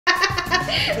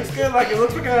It's good. Like it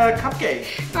looks like a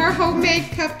cupcake. Our homemade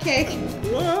cupcake.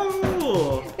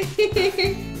 Whoa.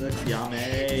 Looks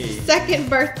yummy. Second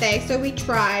birthday, so we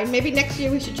tried. Maybe next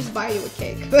year we should just buy you a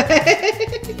cake.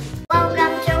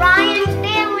 Welcome to Ryan's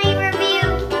Family Review.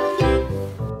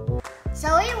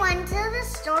 So we went to the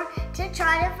store to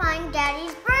try to find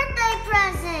Daddy's birthday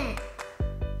present.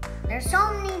 There's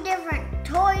so many different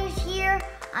toys here.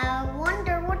 I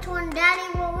wonder which one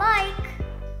Daddy will like.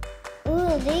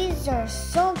 Ooh, these are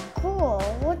so cool.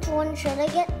 Which one should I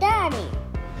get Daddy?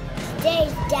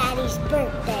 Today's Daddy's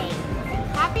birthday.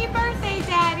 Happy birthday,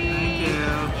 Daddy. Thank you.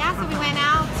 Yeah, so we went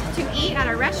out to eat at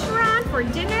a restaurant for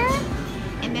dinner.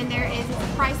 And then there is a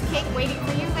surprise cake waiting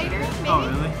for you later, maybe? Oh,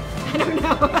 really? I don't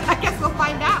know. I guess we'll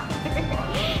find out.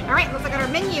 All right, let's look at our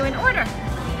menu and order.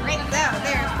 All right, so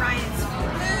there's Ryan's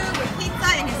food with pizza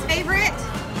and his favorite.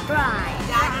 Fries.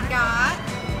 Daddy got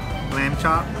Lamb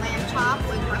chop. lamb chop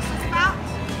with Brussels sprouts.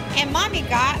 And Mommy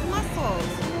got mussels.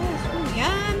 Ooh,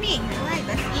 yummy. All right,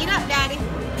 let's eat up, Daddy.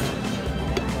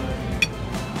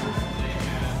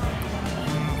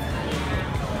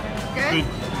 Good?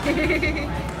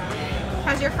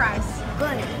 How's your fries?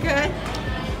 Good. Good.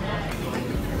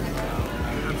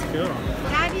 That's cool.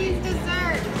 Daddy's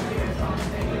dessert.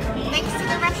 Thanks to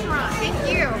the restaurant. Thank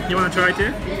you. You want to try too?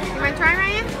 You want to try,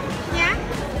 Ryan? Yeah?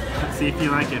 Let's see if you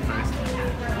like it first.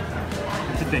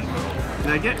 What do you think? You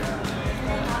like it?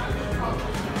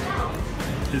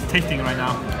 It's tasting right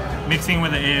now. Mixing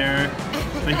with the air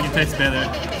so you can taste better.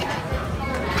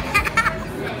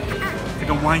 It's like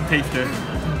a wine taster.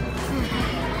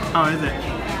 How is it?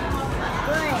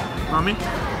 Good. Mommy?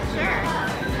 Sure.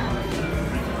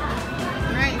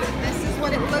 Alright, so this is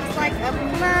what it looks like up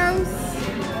close.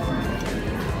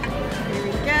 Here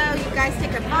we go. You guys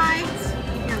take a bite.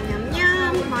 Yum, yum,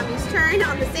 yum. Mommy's turn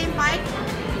on the same bite.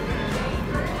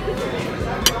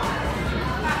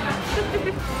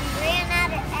 Ran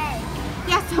out of eggs.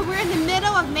 Yeah, so we're in the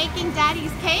middle of making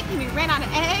Daddy's cake and we ran out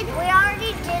of egg. We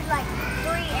already did like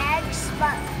 3 eggs,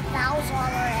 but that was all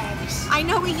our eggs. I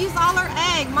know we used all our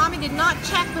egg. Mommy did not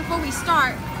check before we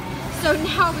start. So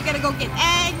now we gotta go get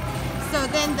egg. So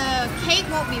then the cake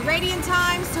won't be ready in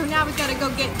time. So now we gotta go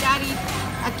get Daddy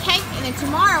a cake and then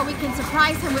tomorrow we can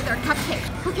surprise him with our cupcake.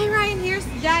 Okay, Ryan, here's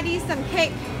Daddy some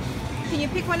cake. Can you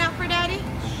pick one out for Daddy?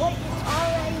 What, it's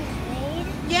already made?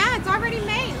 Yeah, it's already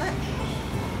made. Look.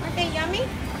 Aren't they yummy?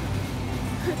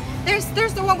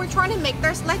 There's the one we're trying to make.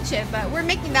 There's leche, but we're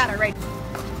making that already.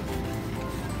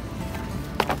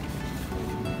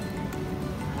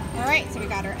 Alright, so we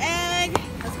got our egg.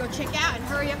 Let's go check out and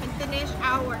hurry up and finish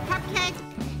our cupcake.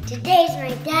 Today's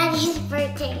my Daddy's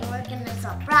birthday and we're gonna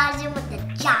surprise him with a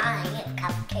giant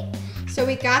cupcake. So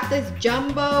we got this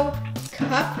jumbo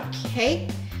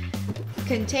cupcake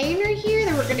container here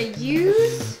that we're gonna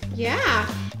use. Yeah,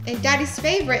 and Daddy's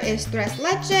favorite is tres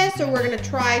leche, so we're gonna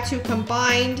try to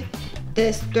combine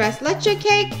this tres leche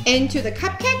cake into the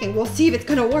cupcake and we'll see if it's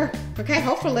gonna work. Okay,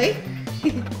 hopefully.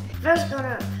 First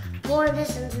gonna pour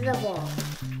this into the bowl.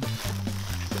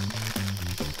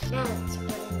 Now let's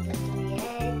put in the 3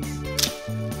 eggs.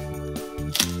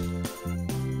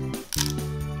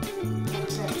 And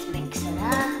so let's mix it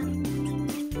up.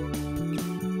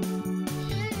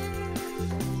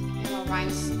 While Ryan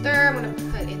stir, I'm gonna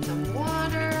put in some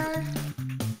water.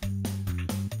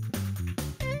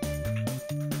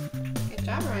 Good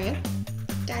job, Ryan.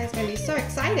 Daddy's gonna be so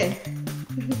excited.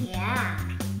 Yeah.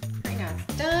 Right now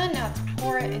it's done. Now let's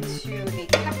pour it into the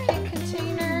cupcake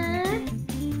container.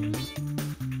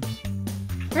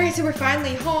 Alright, so we're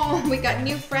finally home. We got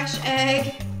new fresh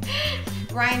egg.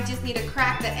 Ryan just need to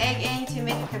crack the egg in to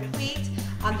make it complete.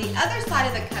 On the other side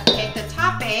of the cupcake, the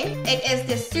topping, it is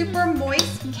this super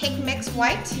moist cake mix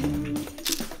white.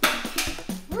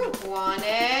 Ooh, 1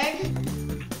 egg,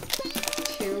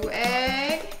 2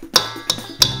 egg,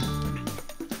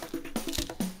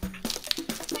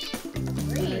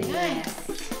 3, nice.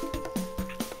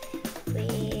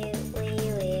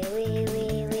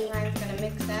 Ryan's gonna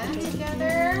mix that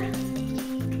together.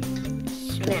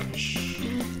 Smash.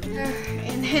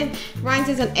 And then Ryan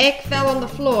says an egg fell on the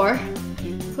floor.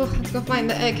 Oh, let's go find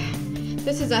the egg.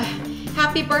 This is a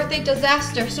happy birthday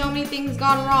disaster. So many things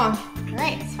gone wrong. All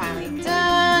right, it's finally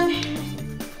done.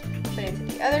 Put it to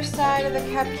the other side of the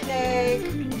cupcake.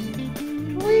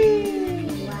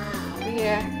 Whee! Wow.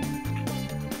 Yeah.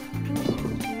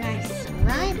 Nice. All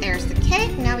right, there's the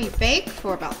cake. Now we bake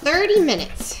for about 30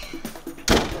 minutes.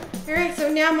 All right,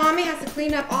 so now Mommy has to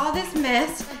clean up all this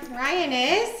mess. Ryan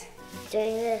is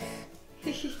Doing this.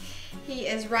 he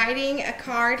is writing a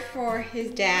card for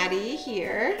his daddy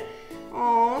here.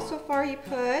 Oh, so far he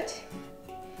put,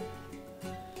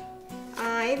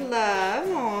 I love,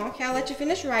 oh, okay, I'll let you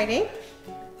finish writing.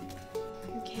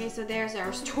 Okay, so there's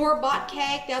our store-bought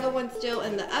cake. The other one's still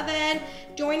in the oven.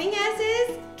 Joining us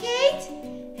is Kate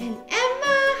and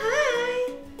Emma.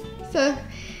 Hi. So,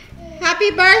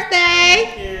 happy birthday.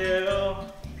 Thank you.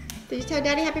 Did you tell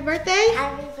Daddy happy birthday?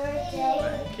 Happy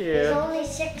birthday. Thank you. There's only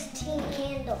 16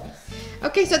 candles.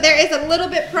 Okay, so there is a little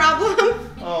bit problem.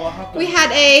 Oh, what happened? We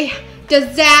had a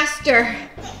disaster.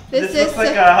 This looks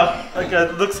like a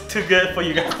looks too good for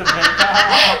you guys to make.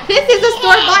 This is a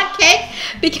store-bought cake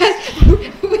because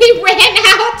we ran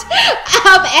out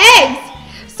of eggs.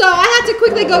 So I had to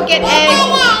quickly go get eggs.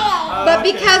 But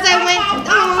okay. because I went,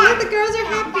 oh, the girls are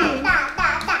happy.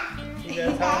 You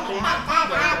guys happy?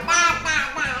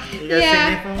 You guys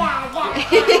Yeah.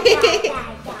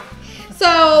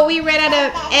 So we ran out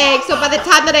of eggs. So by the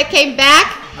time that I came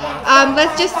back,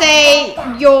 let's just say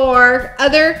your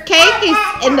other cake is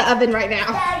in the oven right now.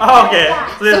 Oh, okay.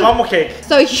 So there's one more cake.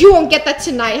 So you won't get that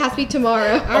tonight. It has to be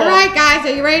tomorrow. All right, guys.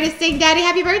 Are you ready to sing Daddy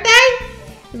happy birthday?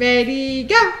 Ready,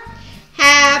 go.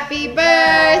 Happy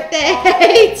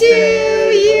birthday to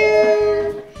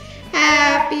you.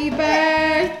 Happy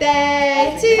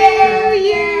birthday to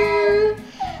you.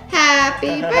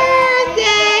 Happy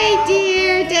birthday,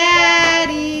 dear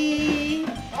Daddy.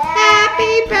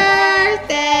 Happy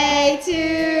birthday to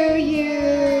you.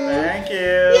 Thank you.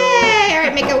 Yay! All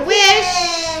right, make a wish.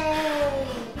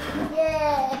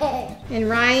 Yay. And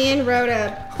Ryan wrote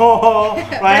a Oh,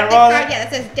 birthday Ryan card. wrote. Yeah,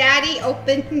 that says Daddy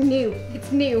open new.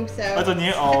 It's new, so. That's a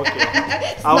new. Oh, okay.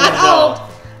 It's I not wouldn't old. know.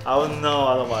 I wouldn't know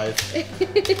otherwise.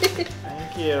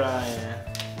 Thank you, Ryan.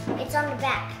 It's on the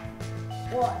back.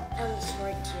 Well, on the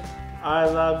sword too. I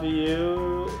love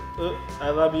you. I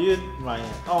love you, Ryan.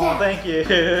 Oh, thank you.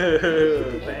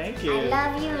 Thank you. I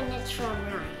love you, and it's from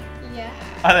Ryan. Yeah.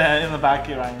 And then in the back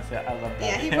here, Ryan said, I love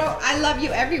Yeah, that. he wrote I love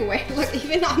you everywhere. Look,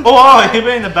 even on the Oh, he put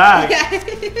it in the bag. Yeah.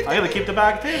 I gotta keep the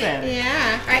bag too then.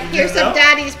 Yeah. All right, Did here's you some know?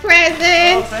 Daddy's Oh,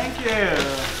 presents. thank you.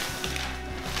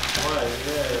 What is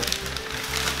this?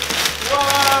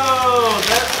 Whoa,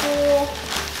 that's cool.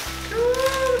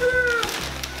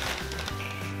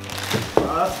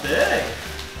 Oh, that's big.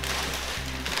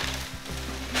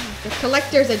 The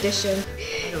collector's edition.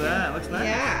 Look at that. Looks nice.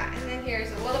 Yeah, and then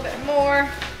here's a little bit more.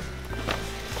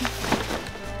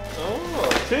 Oh,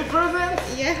 2 presents?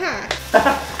 Yeah.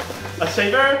 A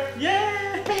shaver?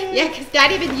 Yay! Yeah, because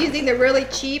Daddy been using the really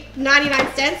cheap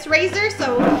 99-cent razor,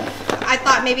 so I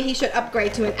thought maybe he should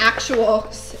upgrade to an actual,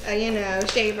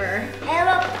 shaver. And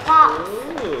a pop.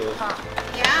 Ooh.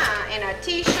 Yeah, and a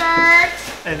t-shirt.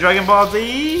 And Dragon Ball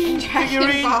Z Dragon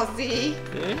figurine. Ball Z.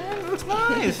 Yeah, looks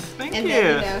nice. Thank And you.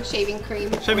 then, shaving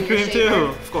cream. Shaving for your cream too, shaver.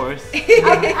 of course. I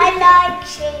like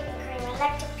shaving cream. I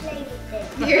like to play with it.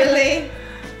 Really?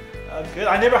 Good.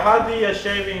 I never had the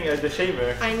the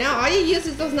shaver. I know. All you use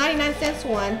is those 99-cent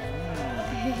one.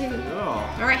 Oh.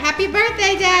 All right, happy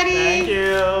birthday, Daddy. Thank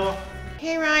you.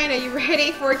 Okay, Ryan, are you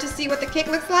ready to see what the cake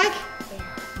looks like?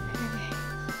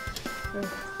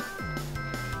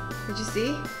 Did you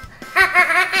see?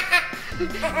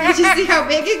 Did you see how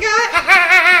big it got?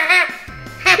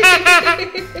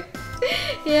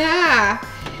 Yeah.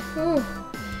 Ooh.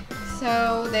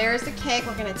 So there's the cake.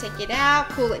 We're gonna take it out,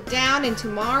 cool it down, and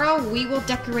tomorrow we will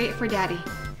decorate it for Daddy.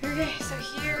 Okay, so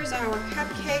here's our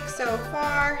cupcake so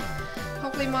far.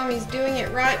 Hopefully Mommy's doing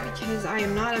it right because I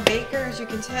am not a baker, as you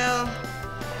can tell.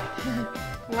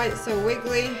 Why it's so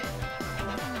wiggly.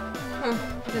 Huh,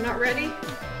 is it not ready?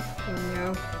 Oh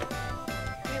no.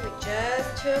 Okay, we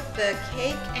just took the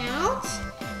cake out.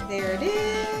 There it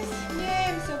is. Yay,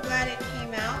 I'm so glad it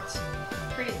came out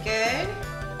pretty good.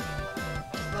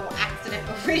 A little accident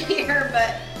over here,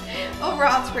 but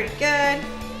overall it's pretty good.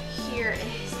 Here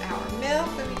is our milk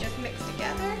that we just mixed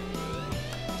together.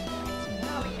 So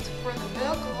now we get to pour the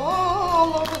milk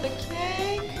all over the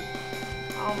cake.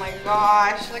 Oh my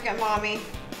gosh, look at Mommy.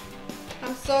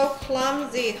 I'm so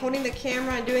clumsy. Holding the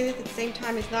camera and doing this at the same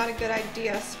time is not a good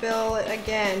idea. Spill it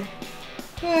again.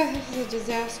 This is a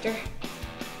disaster.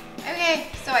 Okay,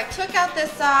 so I took out this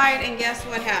side and guess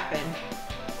what happened?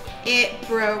 It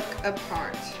broke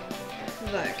apart.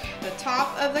 Look, the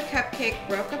top of the cupcake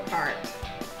broke apart.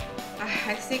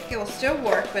 I think it will still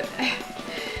work, but it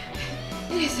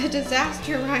is a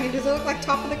disaster, Ryan. Does it look like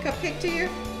top of the cupcake to you?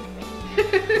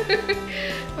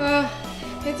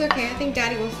 It's okay. I think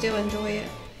Daddy will still enjoy it.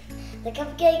 The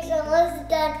cupcake's almost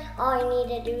done. All we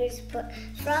need to do is put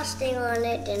frosting on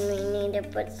it, and we need to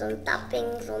put some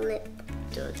toppings on it.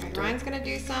 Ryan's gonna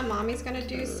do some. Mommy's gonna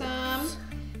do some.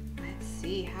 Let's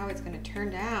see how it's gonna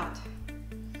turn out.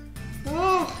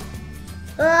 Oh,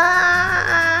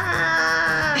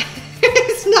 Ah!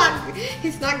 it's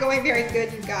not going very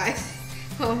good, you guys.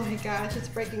 Oh my gosh, it's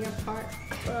breaking apart.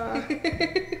 Ah,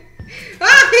 it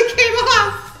came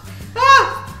off!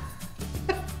 Ah!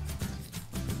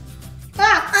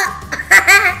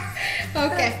 Ah!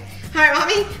 Okay. All right,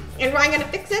 Mommy and Ryan gonna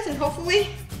fix this, and hopefully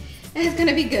it's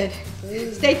gonna be good.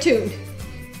 Stay tuned.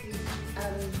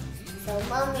 So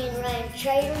Mommy and Ryan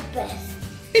tried their best.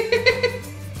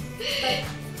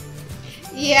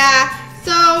 Yeah.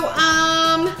 So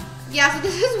yeah. So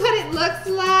this is what it looks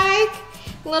like.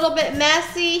 A little bit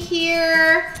messy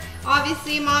here.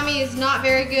 Obviously, Mommy is not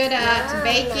very good at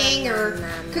baking or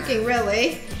cooking,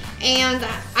 really. And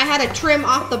I had to trim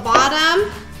off the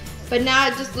bottom, but now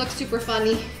it just looks super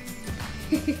funny.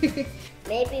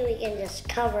 Maybe we can just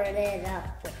cover it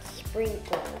up with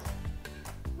sprinkles.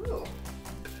 Ooh.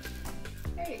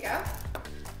 There you go.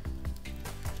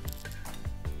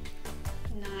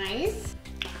 Nice.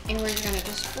 And we're gonna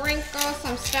just sprinkle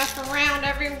some stuff around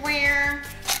everywhere.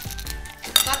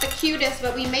 It's not the cutest,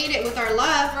 but we made it with our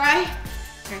love, right?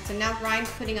 All right, so now Ryan's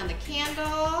putting on the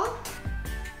candle.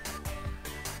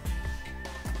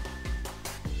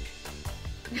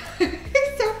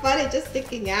 It's so funny, just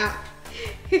sticking out.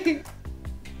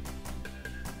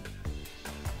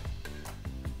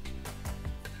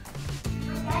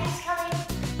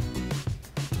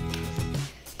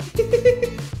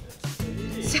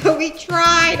 So we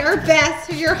tried our best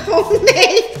for your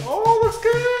homemade. Oh, looks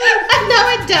good. No,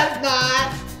 it does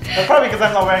not. That's probably because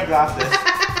I'm not wearing glasses.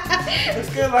 It's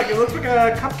good, like it looks like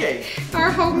a cupcake.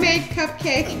 Our homemade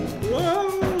cupcake.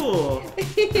 Whoa.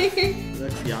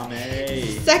 Looks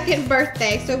yummy. Second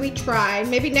birthday, so we tried.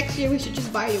 Maybe next year we should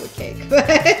just buy you a cake.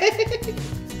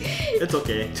 It's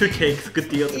okay. 2 cakes, good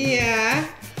deal. Yeah.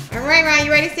 All right, Ryan,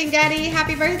 you ready to sing Daddy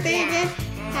happy birthday again?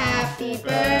 Happy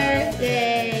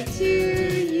birthday to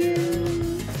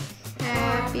you.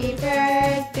 Happy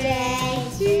birthday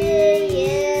to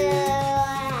you.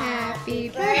 Happy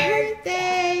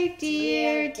birthday,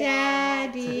 dear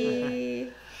Daddy.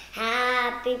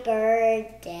 Happy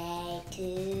birthday to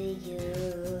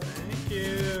you. Thank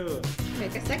you.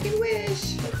 Make a second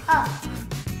wish. Oh,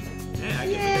 Yeah, I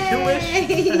get a 2 wish.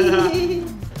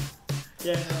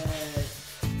 Yay.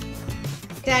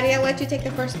 Daddy, I'll let you take the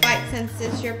first bite since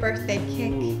it's your birthday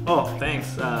cake. Ooh. Oh, thanks.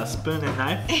 Spoon and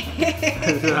knife.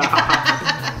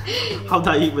 How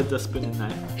do I eat with the spoon and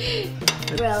knife?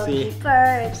 Let's see. broken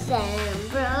birds and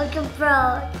broken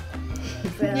frog.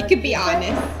 You can be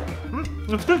honest.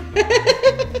 It's good.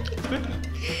 It's good.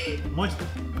 Moist.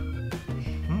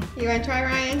 You want to try,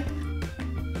 Ryan?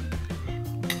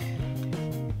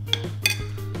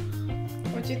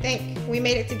 What do you think? We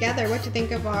made it together. What do you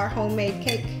think of our homemade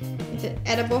cake? Is it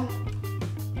edible?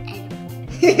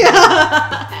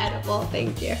 Edible,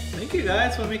 thank you. Thank you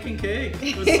guys for making cake.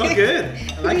 It was so good.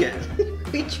 I like it.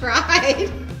 We tried.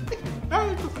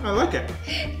 I like it.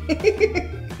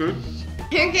 Good.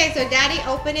 Okay, so Daddy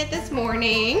opened it this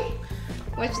morning.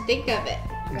 What'd you think of it?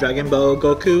 Dragon Ball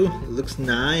Goku looks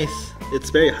nice. It's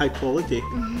very high quality,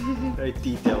 very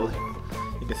detailed.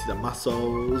 You can see the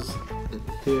muscles and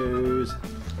hairs.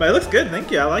 But it looks good, thank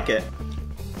you, I like it.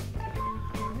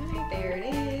 Alright, there it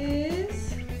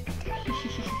is.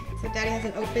 So Daddy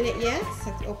hasn't opened it yet,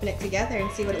 so let's open it together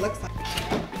and see what it looks like.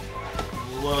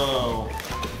 Whoa.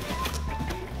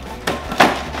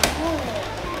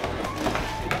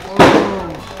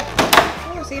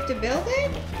 Oh, so you have to build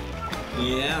it?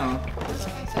 Yeah.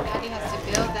 Okay, so Daddy has to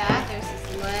build that. There's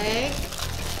his leg.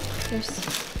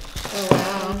 Oh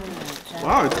wow.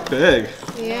 Wow, it's big.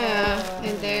 Yeah,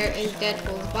 and there is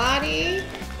Deadpool's body.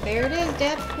 There it is,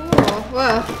 Deadpool.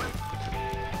 Whoa.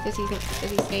 Does he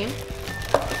stand?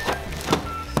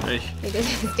 Hey, He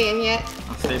doesn't stand yet.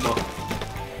 unstable.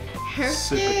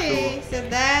 Okay, cool. so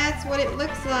that's what it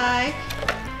looks like.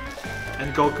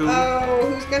 And Goku.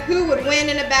 Oh, who would win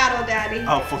in a battle, Daddy?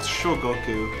 Oh, for sure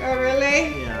Goku. Oh,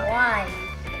 really? Yeah. why?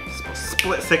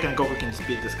 Split second Goku can just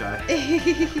beat this guy. Did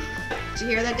you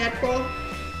hear that, Deadpool?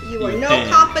 You are You no can.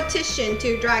 competition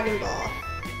to Dragon Ball.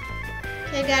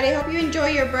 Okay, Daddy, hope you enjoy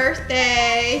your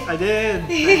birthday. I did.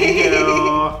 Thank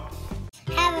you.